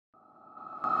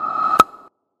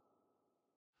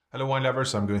Hello wine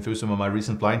lovers, I'm going through some of my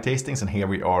recent blind tastings and here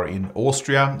we are in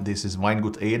Austria. This is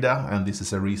Weingut Eder and this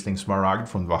is a Riesling Smaragd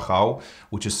from Wachau,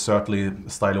 which is certainly a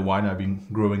style of wine I've been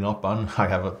growing up on. I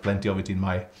have plenty of it in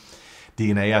my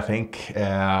DNA, I think.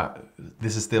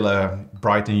 This is still a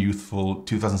bright and youthful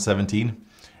 2017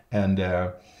 and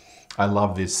I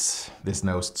love this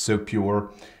nose. It's so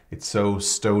pure, it's so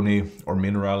stony or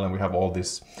mineral, and we have all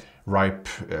this ripe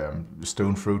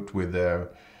stone fruit with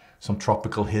some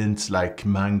tropical hints like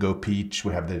mango, peach.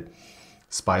 We have the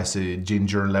spicy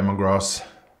ginger and lemongrass.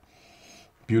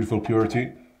 Beautiful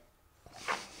purity.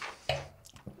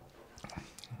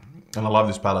 And I love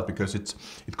this palate because it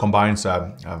combines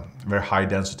a very high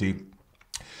density,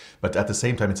 but at the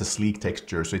same time it's a sleek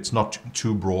texture, so it's not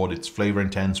too broad. It's flavor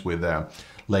intense with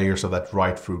layers of that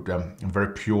ripe fruit,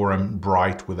 very pure and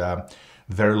bright with a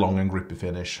very long and grippy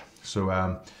finish.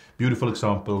 So beautiful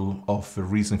example of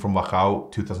Riesling from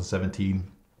Wachau 2017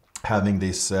 having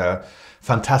this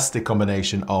fantastic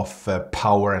combination of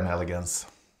power and elegance.